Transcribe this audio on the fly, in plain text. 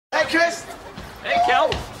Hey, Chris. Hey, Kel.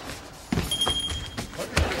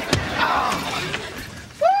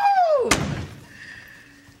 Woo!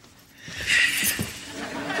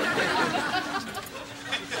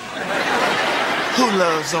 Who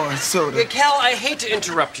loves orange soda? Kel, I hate to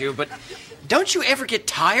interrupt you, but don't you ever get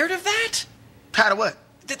tired of that? Tired of what?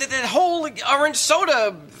 That whole orange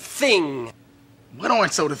soda thing. What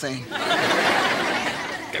orange soda thing?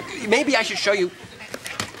 Maybe I should show you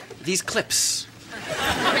these clips.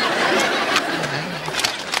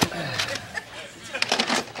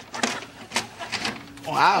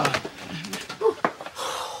 Wow.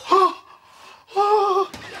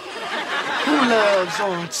 Who loves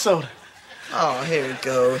orange soda? Oh, here it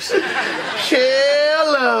goes.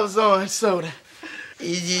 Kel loves orange soda.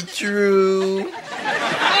 Is it true?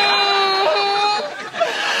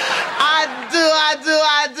 I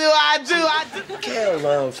do. Kel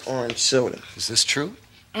loves orange soda. Is this true?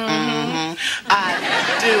 Mm-hmm. I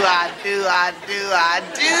do.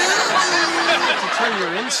 To turn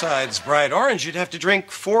your insides bright orange, you'd have to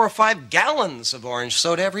drink 4 or 5 gallons of orange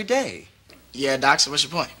soda every day. Yeah, Doc, so what's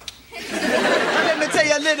your point? Let me tell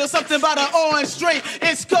you a little something about an orange drink.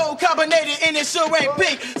 It's cold carbonated and it sure ain't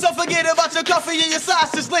pink. So forget about your coffee and your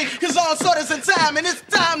sausage link. Cause orange soda's in time and it's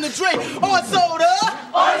time to drink. Orange soda.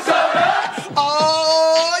 Orange soda.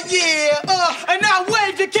 Oh yeah. And now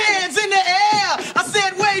wave your cans in the air. I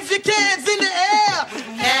said wave your cans in the air.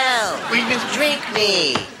 Hell, drink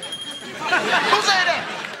me. Who said that?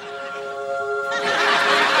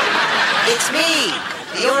 It's me,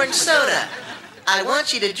 the orange soda. I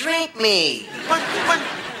want you to drink me. But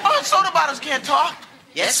orange soda bottles can't talk.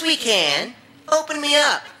 Yes, we can. Open me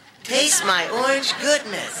up. Taste my orange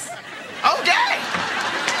goodness. Okay.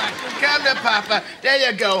 Come to Papa. There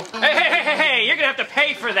you go. Hey, you're gonna have to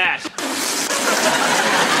pay for that.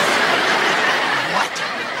 What?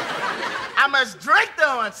 I must drink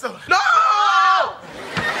the orange soda. No!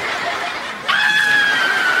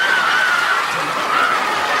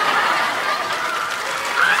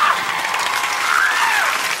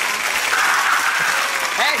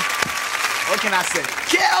 What can I say?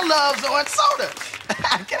 Kel loves orange soda.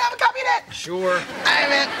 Can I have a copy of that? Sure. Hey,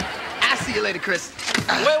 man. I'll see you later, Chris.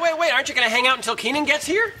 Wait. Aren't you going to hang out until Keenan gets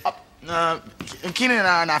here? Keenan and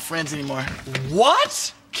I are not friends anymore.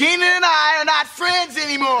 What? Keenan and I are not friends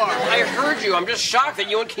anymore. I heard you. I'm just shocked that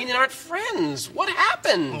you and Keenan aren't friends. What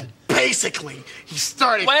happened? Basically, he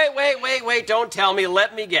started... Wait. Don't tell me.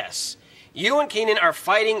 Let me guess. You and Keenan are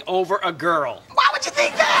fighting over a girl. Why would you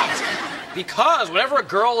think that? Because whenever a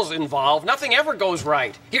girl's involved, nothing ever goes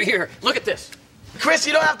right. Here, look at this. Chris,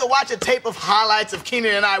 you don't have to watch a tape of highlights of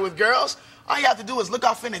Keenan and I with girls. All you have to do is look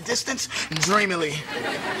off in the distance dreamily.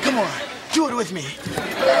 Come on, do it with me.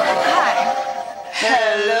 Hi.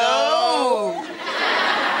 Hello.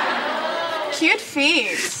 Cute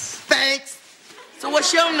feet. Thanks. So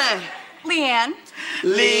what's your name? Leanne.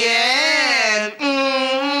 Leanne.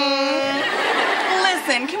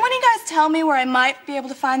 Listen, can one of you guys tell me where I might be able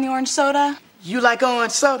to find the orange soda? You like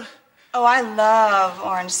orange soda? Oh, I love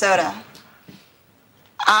orange soda.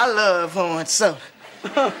 I love orange soda.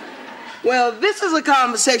 Well, this is a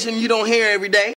conversation you don't hear every day.